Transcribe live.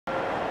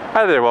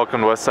Hi there,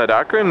 welcome to Westside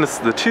Acura, and this is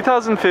the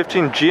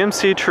 2015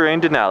 GMC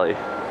Terrain Denali.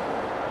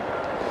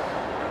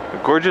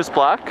 A gorgeous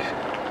black.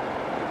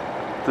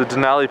 The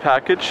Denali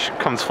package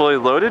comes fully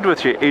loaded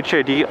with your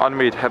HID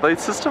automated headlight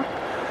system,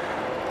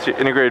 with your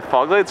integrated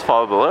fog lights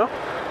followed below.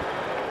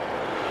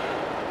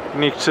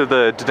 Unique to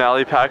the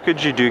Denali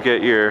package, you do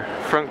get your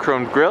front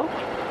chrome grille,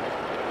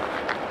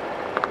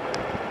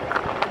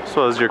 as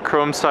well as your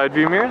chrome side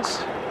view mirrors,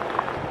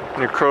 and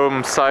your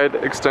chrome side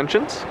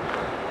extensions.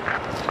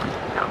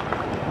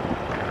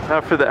 Now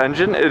for the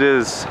engine, it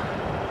is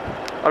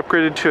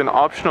upgraded to an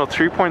optional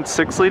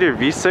 3.6 liter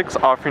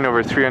V6 offering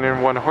over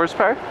 301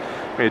 horsepower,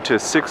 made to a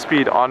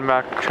 6-speed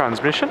automatic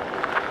transmission.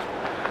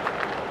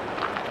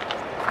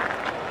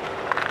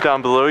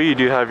 Down below you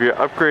do have your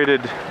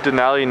upgraded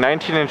Denali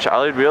 19-inch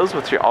alloyed wheels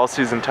with your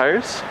all-season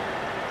tires.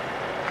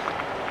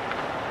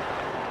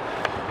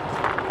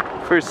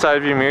 For your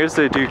side view mirrors,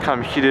 they do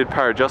come heated,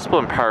 power adjustable,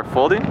 and power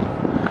folding.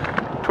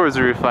 Towards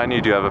the roof line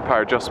you do have a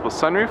power adjustable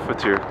sunroof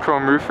with your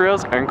chrome roof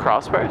rails and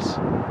crossbars.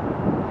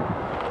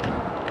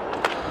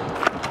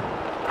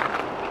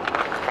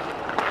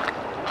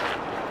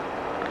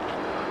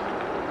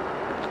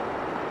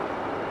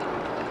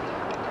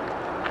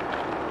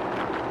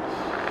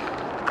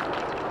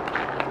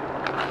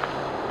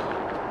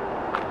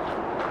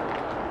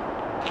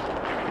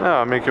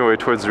 Now making your way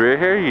towards the rear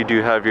here, you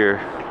do have your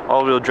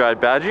all-wheel drive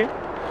badging,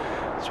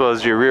 as well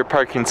as your rear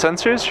parking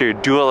sensors, your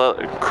dual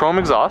chrome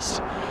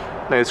exhaust,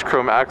 nice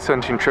chrome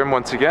accenting trim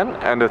once again,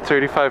 and a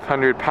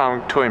 3,500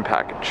 pound towing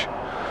package.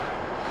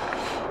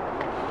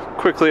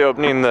 Quickly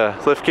opening the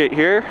liftgate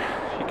here,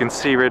 you can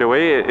see right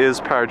away it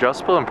is power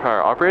adjustable and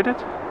power operated.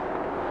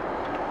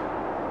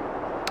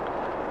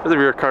 For the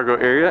rear cargo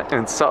area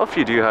in itself,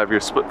 you do have your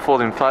split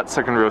folding flat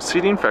second row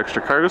seating for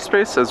extra cargo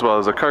space, as well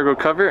as a cargo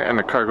cover and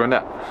a cargo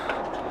net.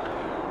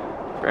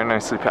 Very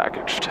nicely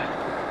packaged.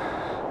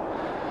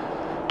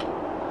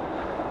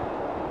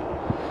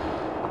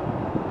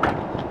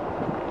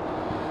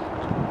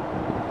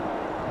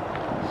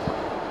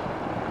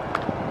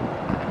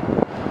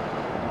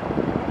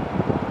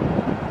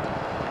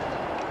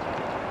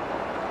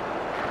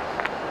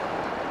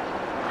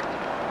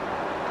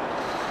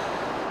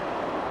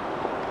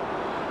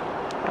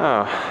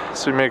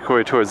 So we make our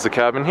way towards the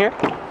cabin here.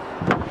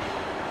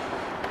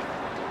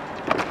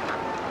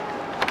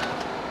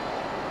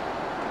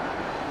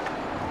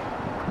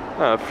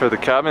 For the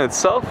cabin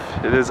itself,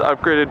 it is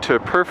upgraded to a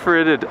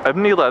perforated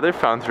ebony leather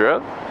found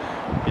throughout.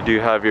 You do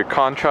have your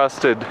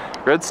contrasted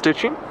red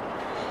stitching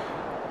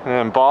and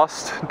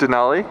embossed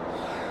Denali.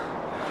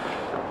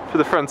 For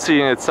the front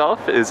seating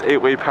itself, it is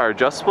 8-way power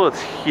adjustable with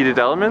heated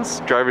elements.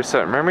 Driver's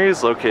center memory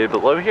is located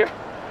below here.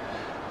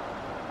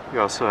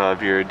 You also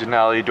have your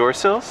Denali door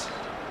sills.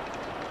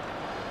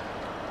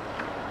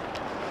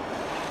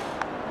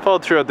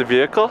 Followed throughout the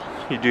vehicle,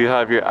 you do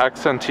have your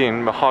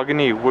accenting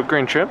mahogany wood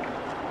grain trim.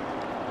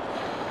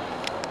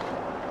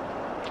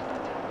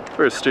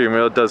 For a steering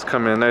wheel, it does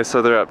come in a nice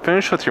leather wrap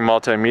finish with your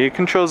multimedia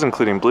controls,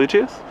 including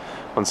Bluetooth.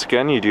 Once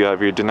again, you do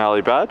have your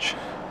Denali badge.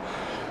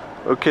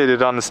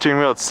 Located on the steering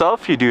wheel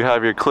itself, you do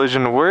have your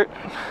collision alert,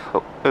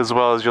 as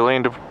well as your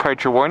lane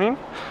departure warning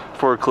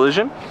for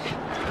collision.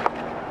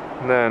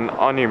 And then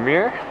on your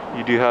mirror,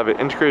 you do have an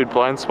integrated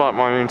blind spot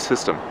monitoring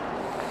system.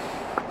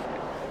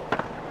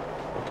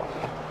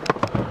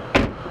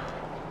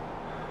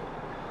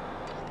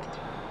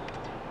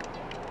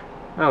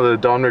 Now the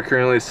odometer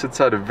currently sits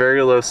at a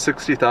very low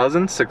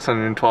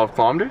 60,612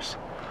 kilometers.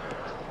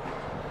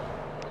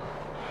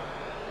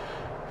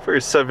 For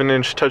your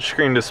 7-inch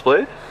touchscreen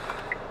display, it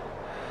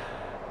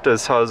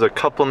does house a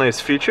couple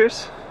nice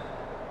features.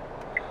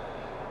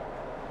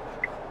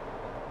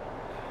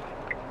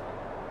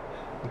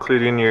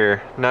 Including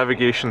your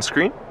navigation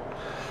screen.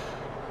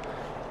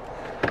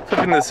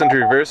 Flipping this into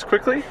reverse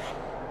quickly,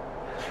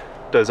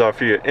 it does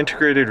offer you an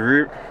integrated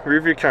rear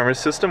view camera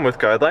system with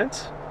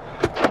guidelines.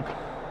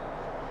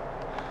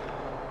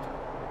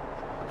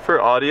 For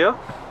audio,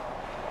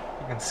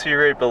 you can see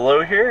right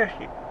below here,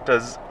 it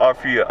does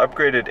offer you an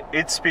upgraded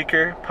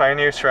 8-speaker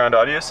Pioneer surround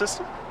audio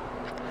system,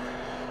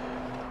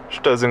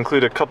 which does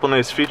include a couple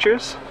nice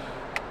features,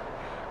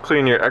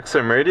 including your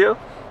XM radio,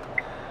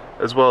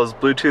 as well as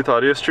Bluetooth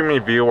audio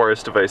streaming via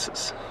wireless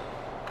devices.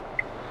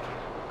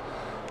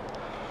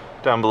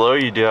 Down below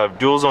you do have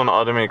dual zone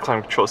automated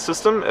climate control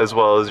system, as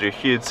well as your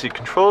heated seat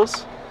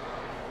controls.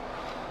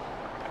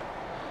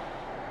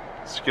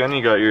 So again,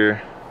 you got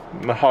your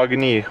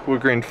mahogany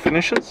wood grain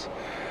finishes.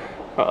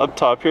 Up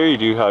top here you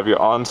do have your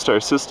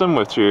OnStar system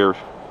with your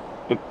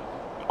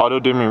auto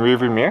dimming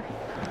rearview mirror.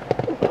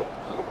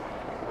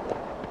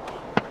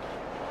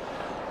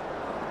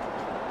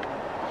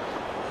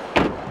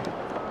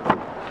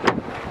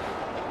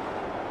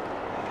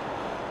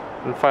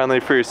 And finally,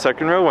 for your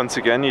second row, once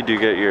again you do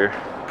get your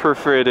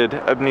perforated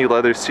ebony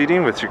leather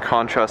seating with your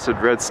contrasted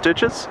red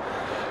stitches,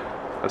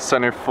 a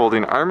center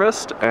folding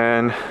armrest,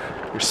 and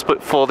your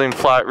split folding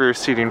flat rear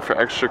seating for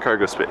extra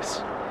cargo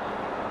space.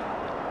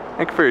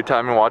 Thank you for your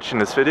time in watching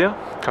this video.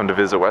 Come to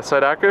visit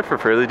Westside Acura for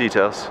further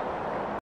details.